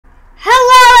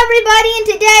everybody, and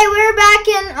today we're back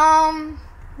in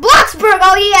Bloxburg.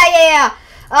 Oh yeah.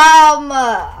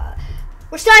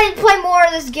 We're starting to play more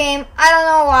of this game. I don't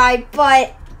know why,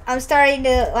 but I'm starting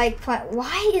to like play.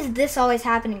 Why is this always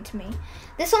happening to me?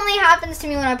 This only happens to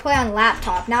me when I play on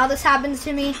laptop. Now this happens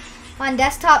to me on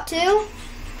desktop too,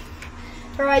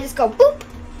 where I just go boop,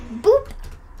 boop.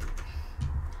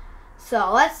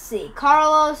 So let's see.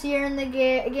 Carlos, you're in the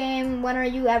game. When are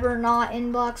you ever not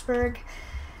in Bloxburg?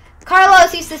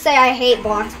 Carlos used to say I hate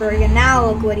Bloxburg, and now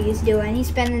look what he's doing. He's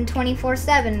spending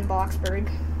 24/7 in Bloxburg.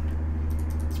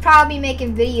 He's probably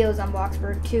making videos on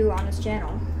Bloxburg too on his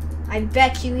channel. I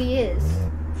bet you he is.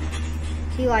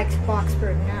 He likes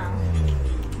Bloxburg now.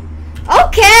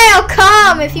 Okay, I'll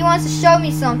come if he wants to show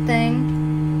me something.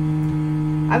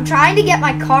 I'm trying to get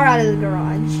my car out of the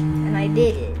garage, and I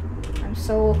did it. I'm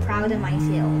so proud of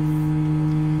myself.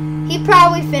 He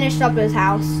probably finished up his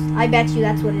house. I bet you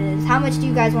that's what it is. How much do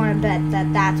you guys want to bet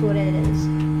that that's what it is?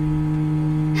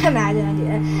 Imagine I do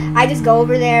that. I just go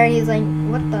over there and he's like,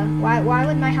 what the? Why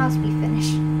would my house be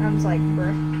finished? I was like,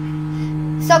 bruh.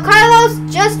 So Carlos,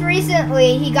 just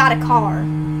recently, he got a car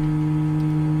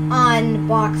on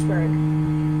Bloxburg.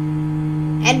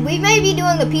 And we may be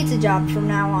doing the pizza job from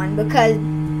now on because,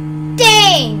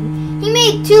 dang! He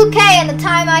made 2K in the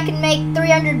time I can make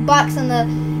 300 bucks in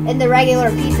the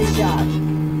regular pizza job.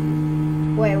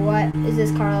 Wait, what? Is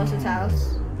this Carlos's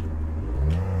house?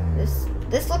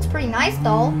 This looks pretty nice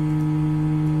though.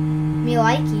 Me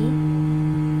likey.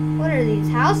 What are these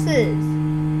houses?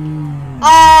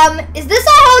 Is this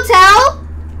a hotel?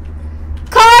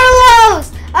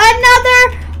 Carlos!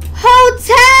 Another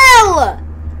hotel!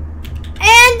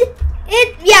 And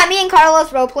yeah, me and Carlos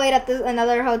roleplayed at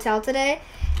another hotel today.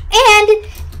 And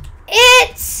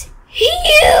it's huge.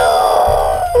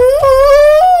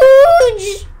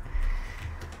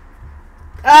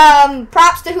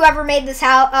 Props to whoever made this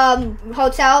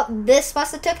hotel. This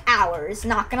must have took hours,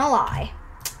 not gonna lie.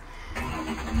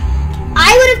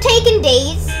 I would have taken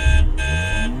days.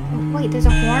 Oh, wait, there's a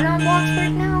horn on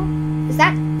Bloxburg now? Is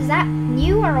that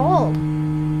new or old?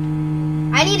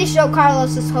 I need to show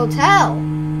Carlos this hotel.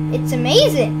 It's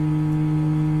amazing.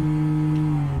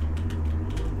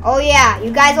 Oh yeah,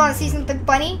 you guys want to see something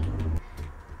funny?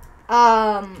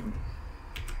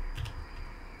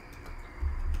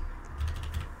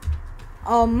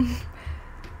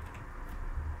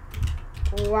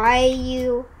 Why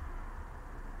you?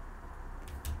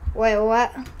 Wait,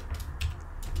 what?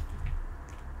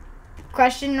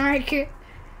 Question mark.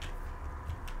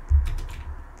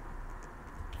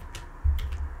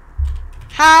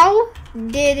 How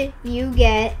did you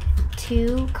get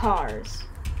 2 cars?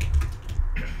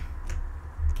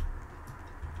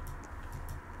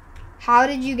 How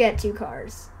did you get 2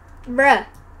 cars? Bruh.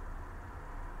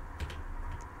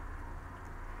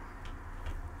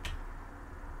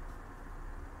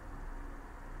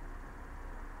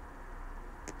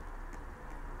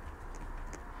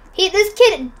 This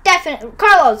kid definitely,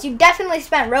 Carlos, you definitely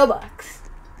spent Robux.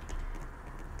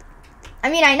 I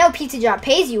mean, I know Pizza Job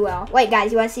pays you well. Wait,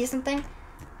 guys, you want to see something?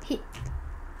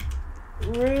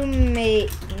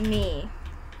 Roommate me.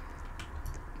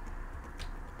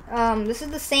 This is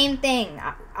the same thing.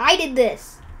 I did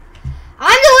this.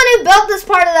 I'm the one who built this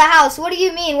part of the house. What do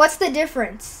you mean? What's the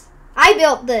difference? I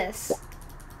built this.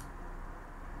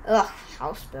 Ugh,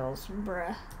 house bills,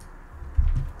 bruh.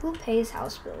 Who pays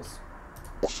house bills?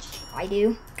 I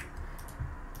do.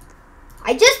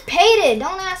 I just paid it.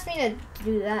 Don't ask me to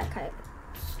do that kind of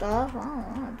stuff. I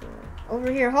don't want to do it.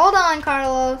 Over here. Hold on,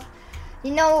 Carlos.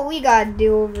 You know what we gotta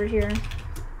do over here.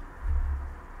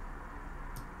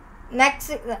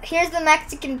 Here's the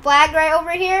Mexican flag right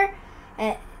over here.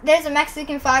 And there's a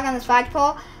Mexican flag on this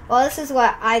flagpole. Well, this is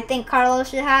what I think Carlos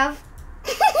should have.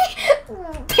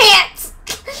 Pants!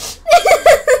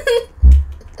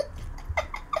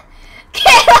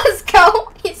 Okay, let's go.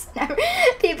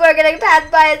 People are gonna pass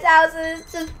by his house and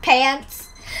it's just pants.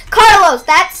 Carlos,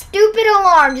 that stupid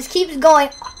alarm just keeps going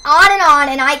on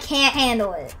and I can't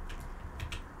handle it.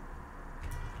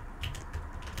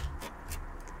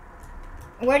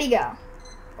 Where'd he go?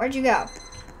 Where'd you go?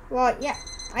 Well, yeah,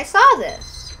 I saw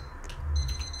this.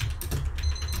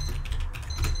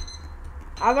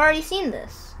 I've already seen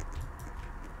this.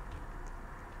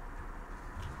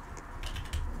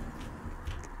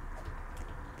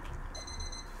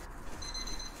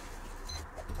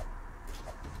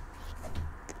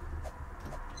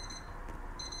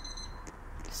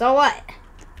 So what?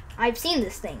 I've seen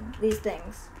these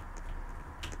things.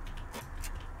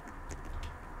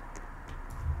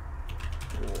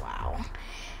 Wow.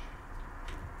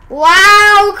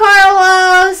 Wow,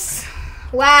 Carlos!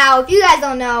 Wow, if you guys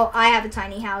don't know, I have a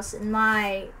tiny house, and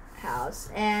my house.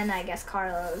 And I guess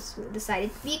Carlos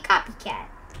decided to be a copycat.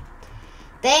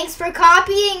 Thanks for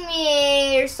copying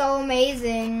me. You're so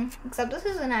amazing. Except this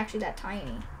isn't actually that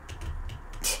tiny.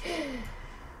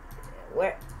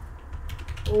 Where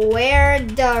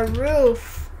the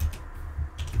roof?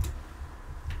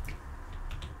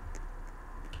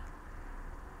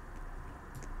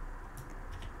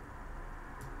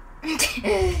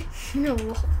 No.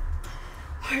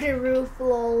 Where the roof,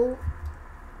 lol.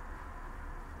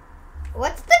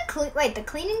 What's the wait, the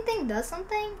cleaning thing does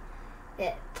something?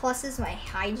 It pluses my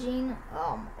hygiene.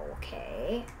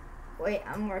 Okay. Wait,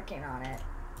 I'm working on it.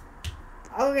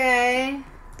 Okay.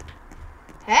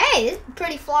 Hey, this is a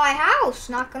pretty fly house,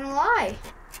 not gonna lie.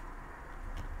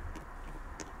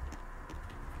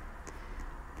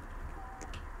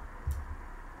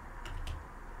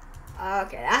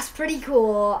 Okay, that's pretty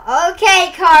cool.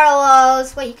 Okay,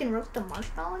 Carlos. Wait, you can roast a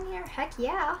marshmallow in here? Heck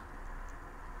yeah.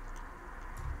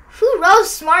 Who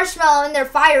roasts marshmallow in their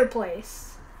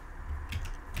fireplace?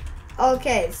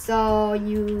 Okay, so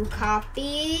you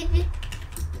copied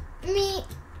me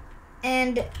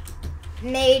and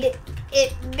made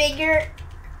it bigger.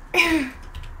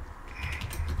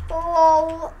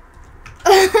 Lol.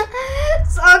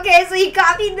 Okay, so you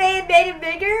copied me and made it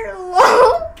bigger?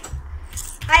 Lol.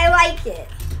 I like it.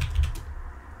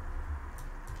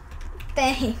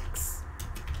 Thanks.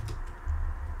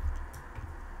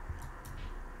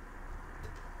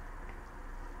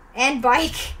 And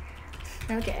bike.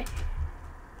 Okay.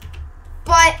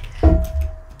 But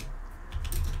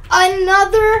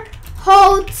another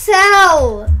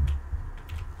hotel.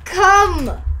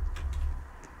 Come.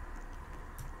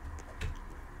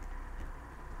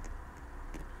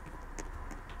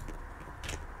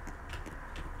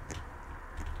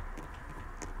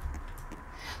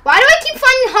 Why do I keep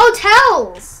finding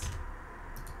hotels?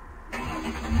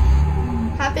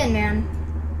 Hop in, man.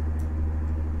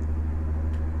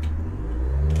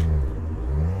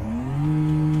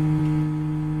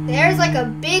 There's like a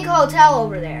big hotel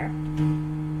over there.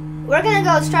 We're gonna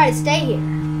go try to stay here.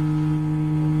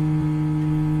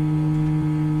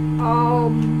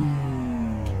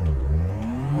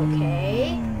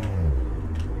 Okay.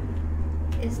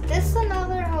 Is this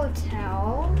another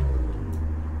hotel?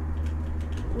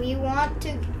 We want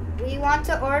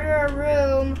to order a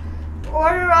room.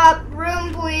 Order up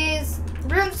room, please.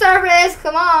 Room service,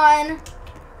 come on.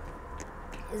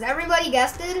 Is everybody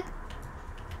guested?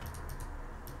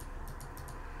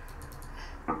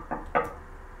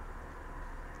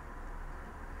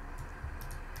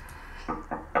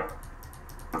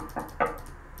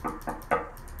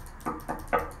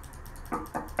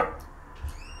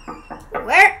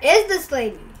 Where is this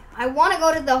lady? I want to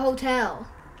go to the hotel.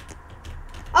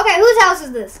 Okay, whose house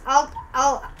is this? I'll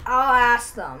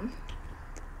ask them.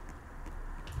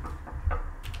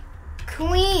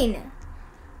 Queen,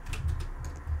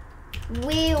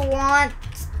 we want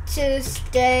to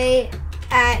stay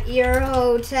at your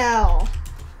hotel.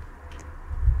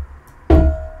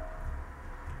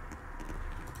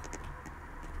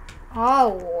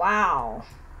 Oh, wow.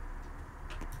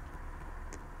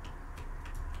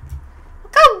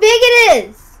 Look how big it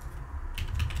is.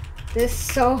 This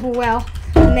is so well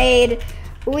made.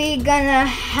 We gonna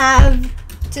have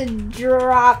to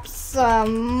drop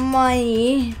some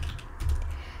money.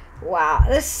 Wow,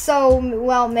 this is so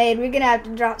well made. We're gonna have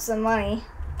to drop some money.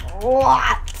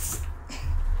 What?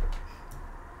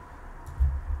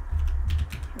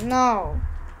 No.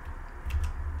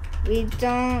 We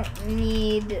don't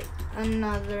need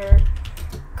another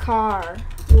car.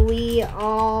 We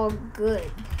all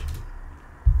good.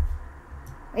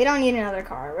 We don't need another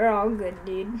car. We're all good,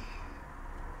 dude.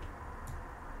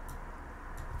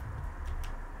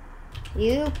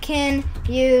 You can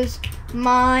use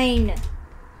mine.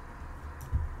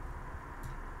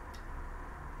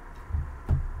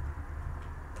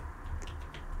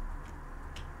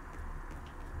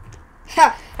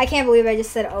 I can't believe I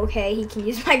just said, okay, he can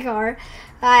use my car.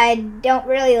 I don't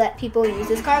really let people use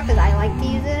this car because I like to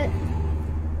use it.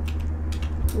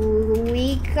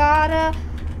 We gotta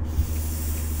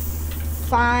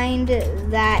find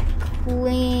that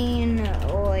queen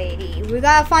lady. We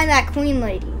gotta find that queen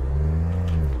lady.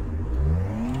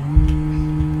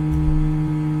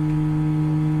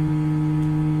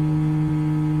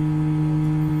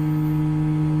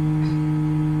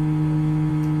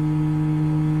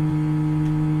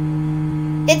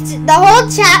 The whole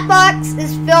chat box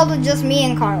is filled with just me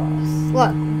and Carlos.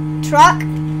 Look, truck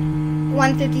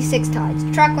 156 touch.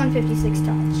 Truck 156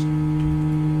 touch.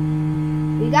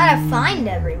 We gotta find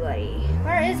everybody.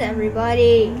 Where is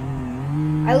everybody?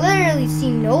 I literally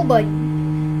see nobody.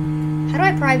 How do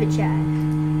I private chat?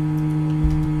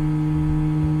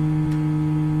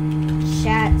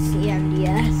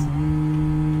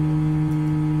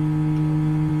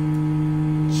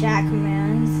 chat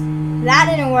commands. That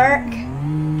didn't work.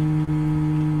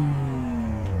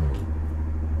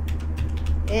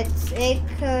 It's a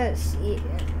casino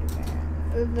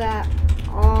that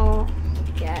all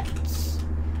gets.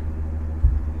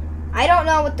 I don't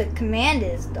know what the command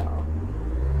is though.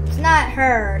 It's not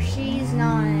her. She's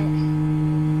not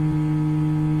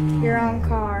your own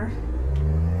car.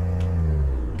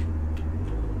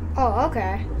 Oh,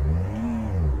 okay.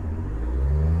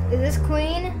 Is this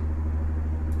Queen?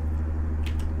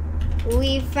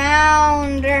 We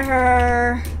found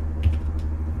her.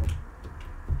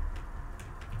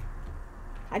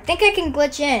 I think I can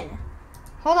glitch in.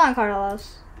 Hold on,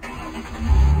 Carlos.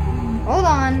 Hold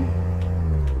on.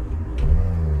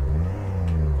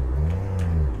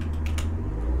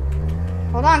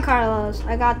 Hold on, Carlos.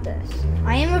 I got this.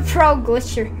 I am a pro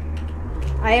glitcher.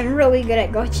 I am really good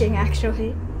at glitching,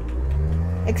 actually.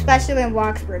 Especially in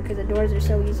Bloxburg, because the doors are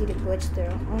so easy to glitch through.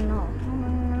 Oh no.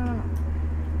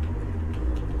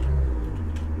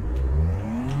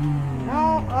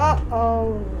 No.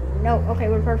 Uh-oh. No. Okay,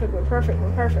 we're perfect. We're perfect.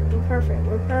 We're perfect. We're perfect.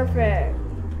 We're perfect.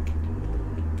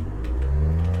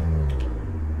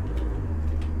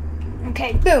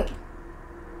 Okay, boom.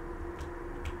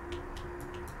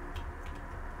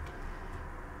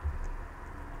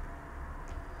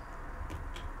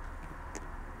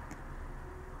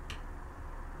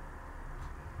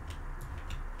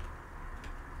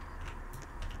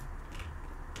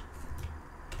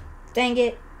 Dang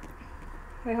it.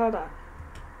 Wait, hold on.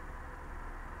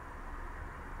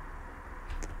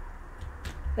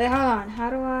 Wait, hold on. How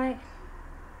do I?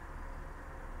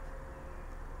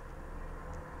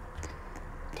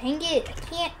 Dang it. I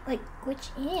can't, like, glitch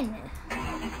in.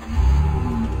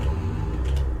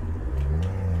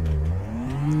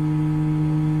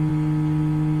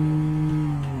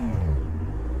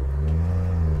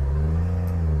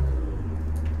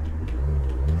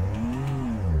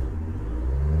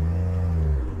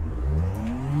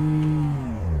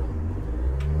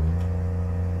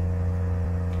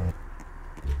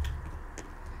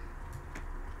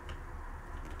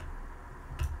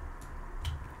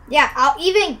 Yeah, I'll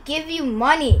even give you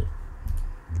money.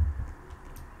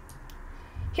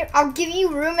 Here, I'll give you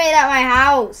a roommate at my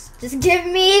house. Just give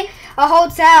me a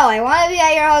hotel. I want to be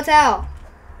at your hotel.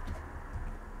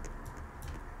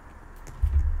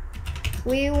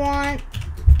 We want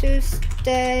to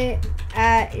stay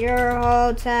at your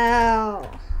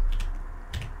hotel.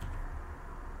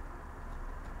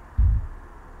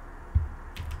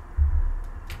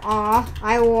 Aw,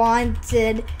 I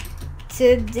wanted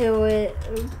to do it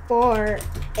for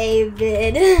a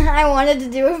bid. I wanted to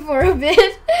do it for a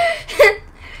bid.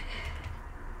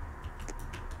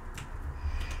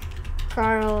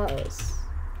 Carlos,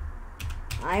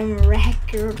 I'm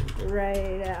wrecked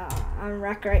right now. I'm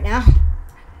wrecked right now.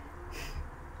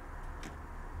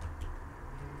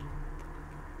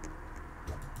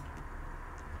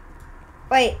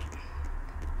 Wait,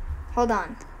 hold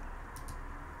on.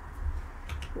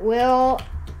 Will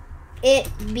it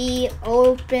be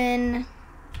open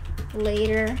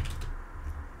later?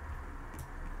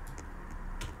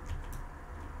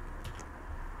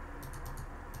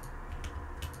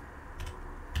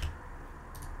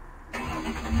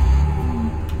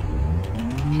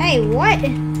 Hey, what?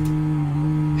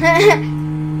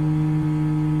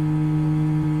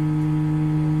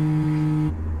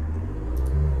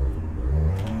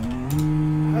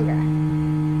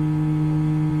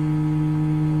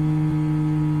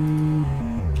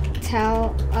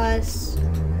 Tell us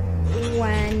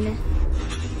when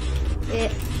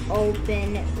it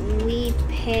open. We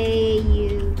pay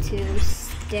you to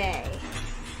stay.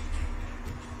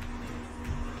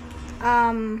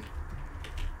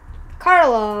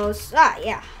 Carlos.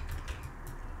 Yeah.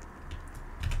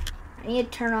 I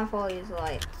need to turn off all these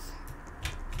lights.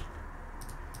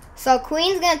 So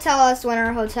Queen's gonna tell us when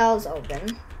our hotel's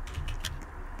open.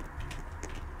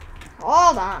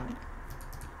 Hold on.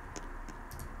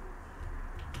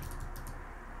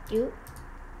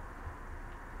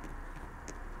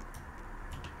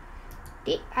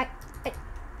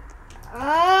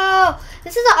 Oh,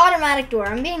 this is an automatic door.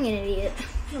 I'm being an idiot.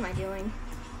 What am I doing?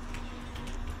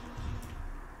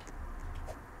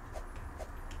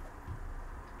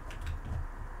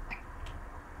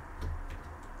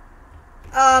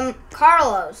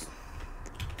 Carlos.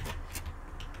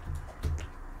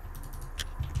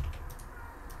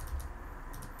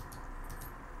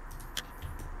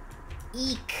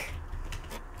 Eek.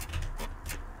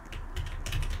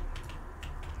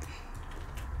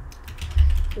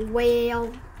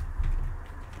 Well.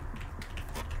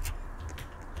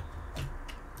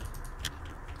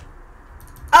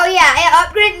 Oh yeah, I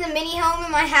upgraded the mini home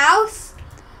in my house.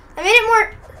 I made it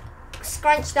more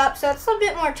scrunched up, so it's a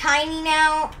bit more tiny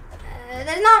now.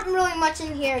 There's not really much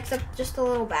in here except just a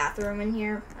little bathroom in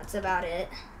here. That's about it.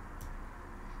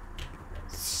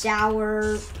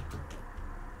 Shower,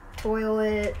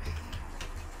 toilet,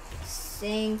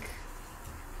 sink.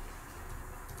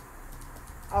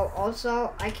 Oh,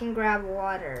 also, I can grab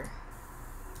water.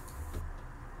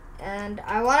 And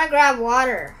I want to grab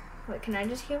water. Wait, can I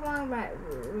just get one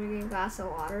glass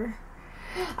of water?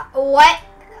 What?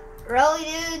 Really,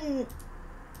 dude?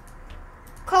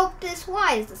 Cope this?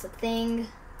 Why is this a thing?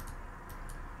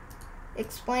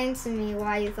 Explain to me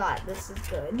why you thought this is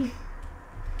good.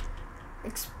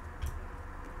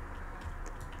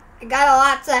 I got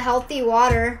lots of healthy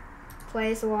water.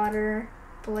 Place water.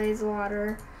 Place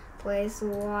water. Place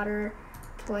water.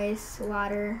 Place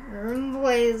water.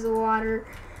 Place water.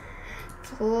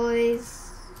 Place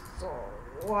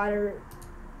water.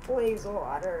 Place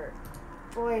water.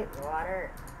 Place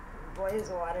water. Place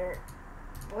water.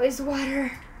 Place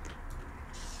water.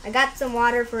 I got some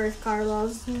water for us,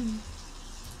 Carlos.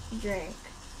 Drink.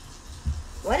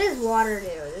 What does water do?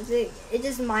 It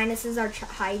just minuses our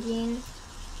hygiene.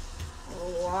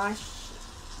 Wash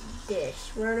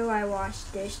dish. Where do I wash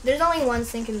dish? There's only one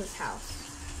sink in this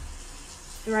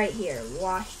house. Right here.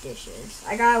 Wash dishes.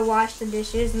 I gotta wash the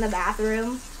dishes in the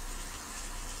bathroom.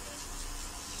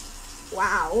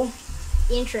 Wow.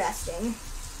 Interesting.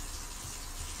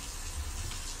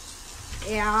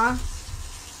 Yeah.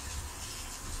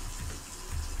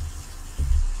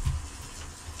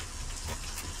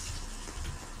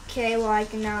 Okay, well I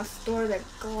can now store the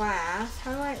glass.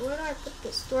 Where do I put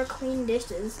this? Store clean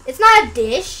dishes. It's not a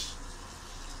dish.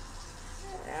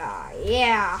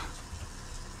 Yeah.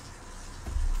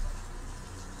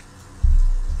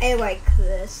 I like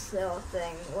this little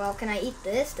thing. Well, can I eat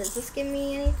this? Does this give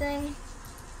me anything?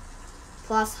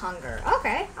 Plus hunger.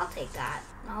 Okay, I'll take that.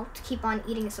 I'll keep on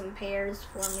eating some pears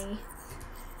for me.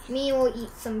 Me will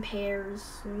eat some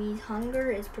pears. Me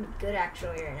hunger is pretty good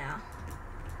actually right now.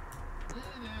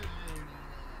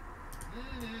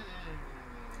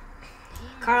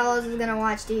 Carlos is gonna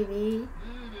watch TV.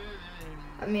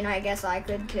 I mean, I guess I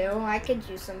could too. I could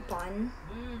use some fun.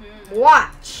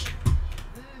 Watch.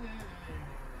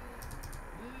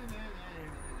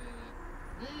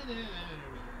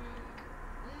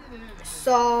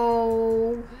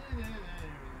 So,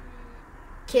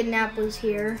 Kidnap was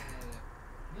here.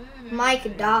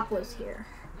 Mike Doc was here.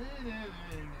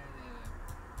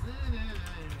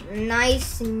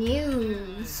 Nice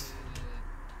news.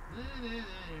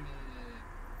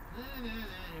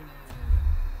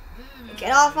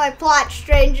 Get off my plot,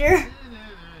 stranger.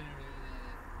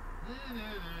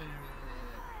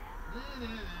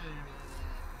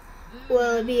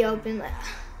 Will it be open?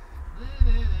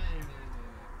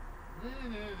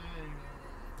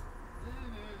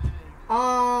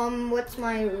 What's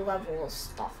my level of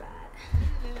stuff at?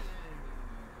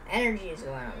 Energy is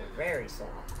going up very slow.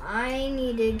 I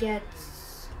need to get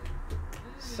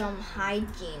some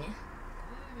hygiene.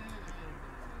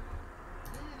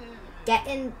 Get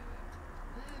in.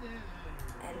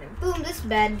 And then boom, this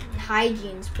bed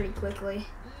hygienes pretty quickly.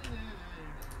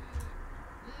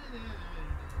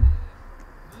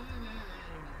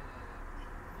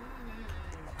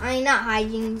 I mean, not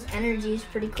hygienes, energies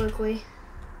pretty quickly.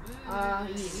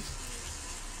 Use.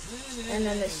 And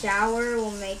then the shower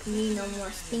will make me no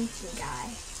more stinky guy.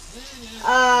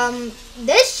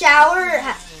 This shower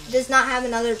does not have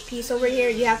another piece over here.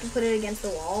 You have to put it against the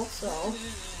wall, so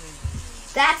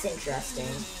that's interesting.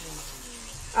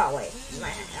 Oh wait,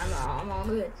 I'm all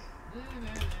good.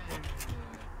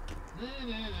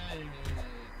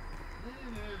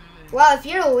 Well, if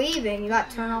you're leaving, you got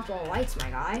to turn off the lights, my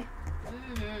guy.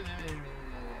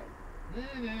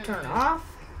 Turn off.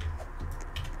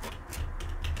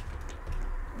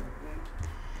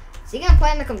 Is he gonna play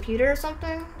on the computer or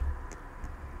something?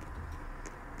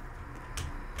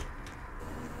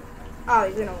 Oh,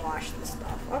 he's gonna wash the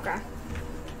stuff. Okay.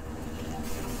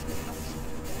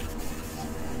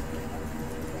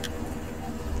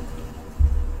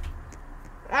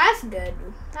 That's good.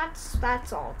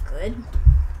 That's all good.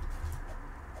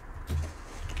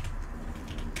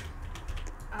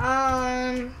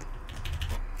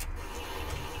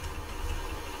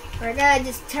 We're gonna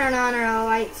just turn on our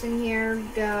lights in here.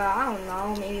 I don't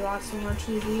know, maybe watch some more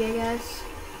TV, I guess.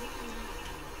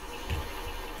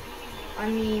 I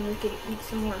mean, we could eat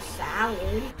some more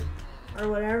salad. Or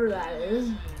whatever that is.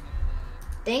 I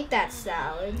think that's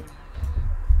salad.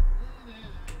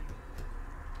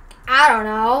 I don't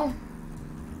know.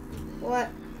 What?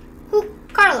 Who?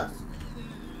 Carlos.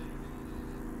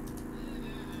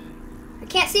 I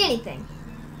can't see anything.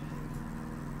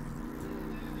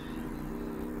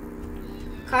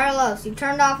 Carlos, you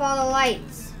turned off all the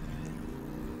lights.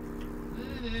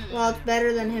 Well, it's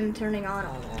better than him turning on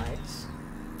all the lights.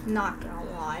 Not gonna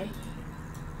lie.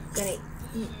 Gonna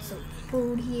eat some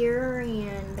food here,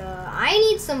 and I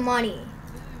need some money.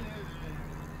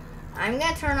 I'm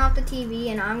gonna turn off the TV,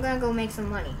 and I'm gonna go make some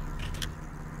money.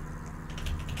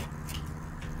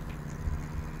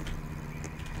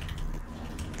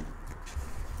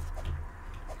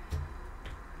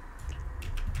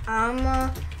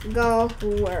 I'ma go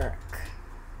work.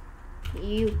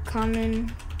 You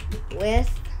coming with?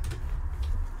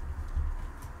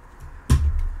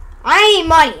 I need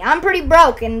money. I'm pretty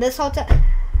broke in this hotel.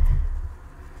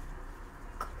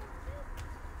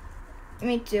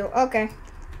 Me too. Okay.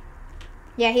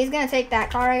 Yeah, he's gonna take that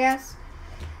car, I guess.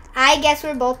 I guess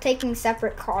we're both taking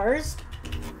separate cars.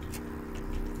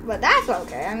 But that's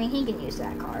okay. I mean, he can use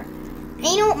that car.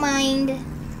 I don't mind.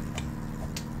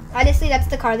 Honestly, that's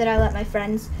the car that I let my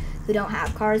friends who don't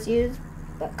have cars use.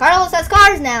 But Carlos has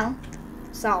cars now.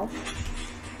 So.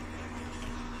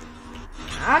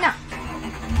 I don't know.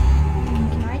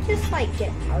 Can I just, like,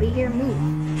 get out of here? Move.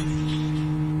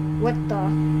 What the?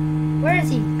 Where is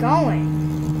he going?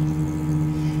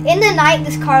 In the night,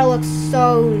 this car looks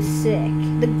so sick.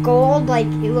 The gold, like,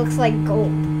 it looks like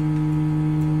gold.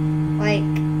 Like,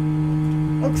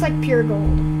 looks like pure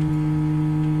gold.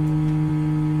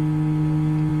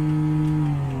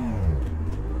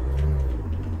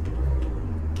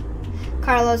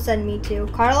 Carlos said me too.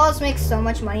 Carlos makes so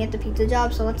much money at the pizza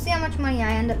job, so let's see how much money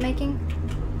I end up making.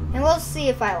 And we'll see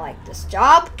if I like this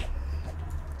job.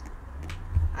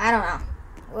 I don't know.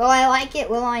 Will I like it?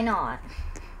 Will I not?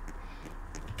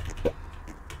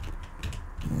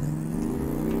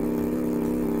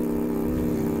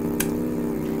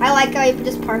 I like how you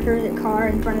just park a car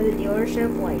in front of the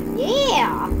dealership. Like,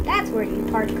 yeah, that's where you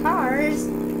park cars.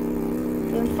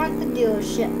 In front of the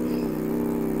dealership.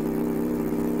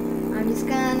 I'm just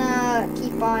gonna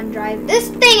keep on driving. This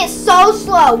thing is so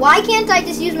slow. Why can't I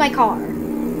just use my car?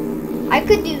 I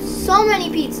could do so many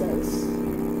pizzas.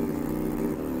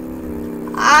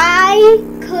 I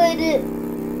could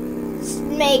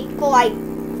make like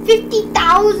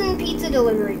 50,000 pizza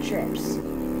delivery trips.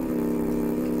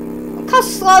 Look how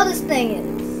slow this thing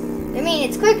is. I mean,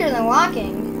 it's quicker than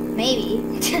walking. Maybe.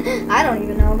 I don't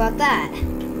even know about that.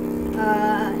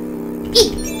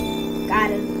 Eat.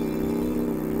 Got it.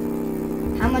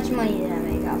 How much money did I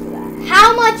make off of that?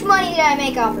 How much money did I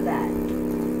make off of that?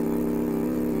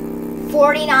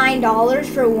 $49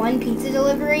 for one pizza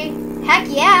delivery? Heck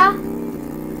yeah.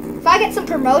 If I get some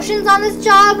promotions on this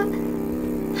job,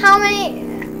 how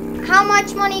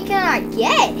much money can I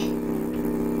get?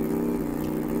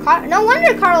 No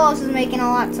wonder Carlos is making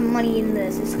lots of money in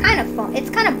this. It's kind of fun. It's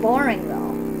kind of boring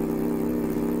though.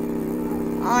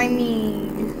 I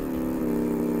mean,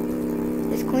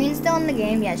 is Queen still in the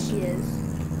game? Yes, she is.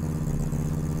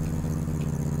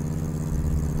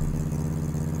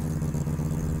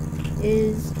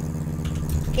 Is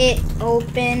it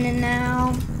open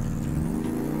now?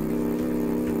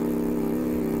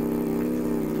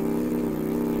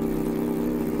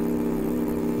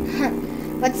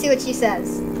 Let's see what she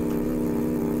says.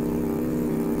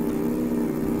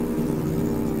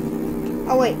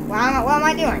 Oh wait, what am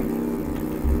I doing?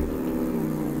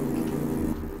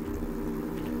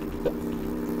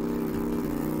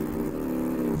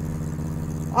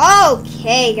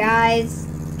 Okay, guys.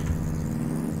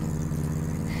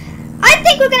 I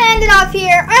think we're gonna end it off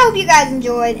here. I hope you guys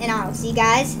enjoyed, and I'll see you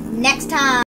guys next time.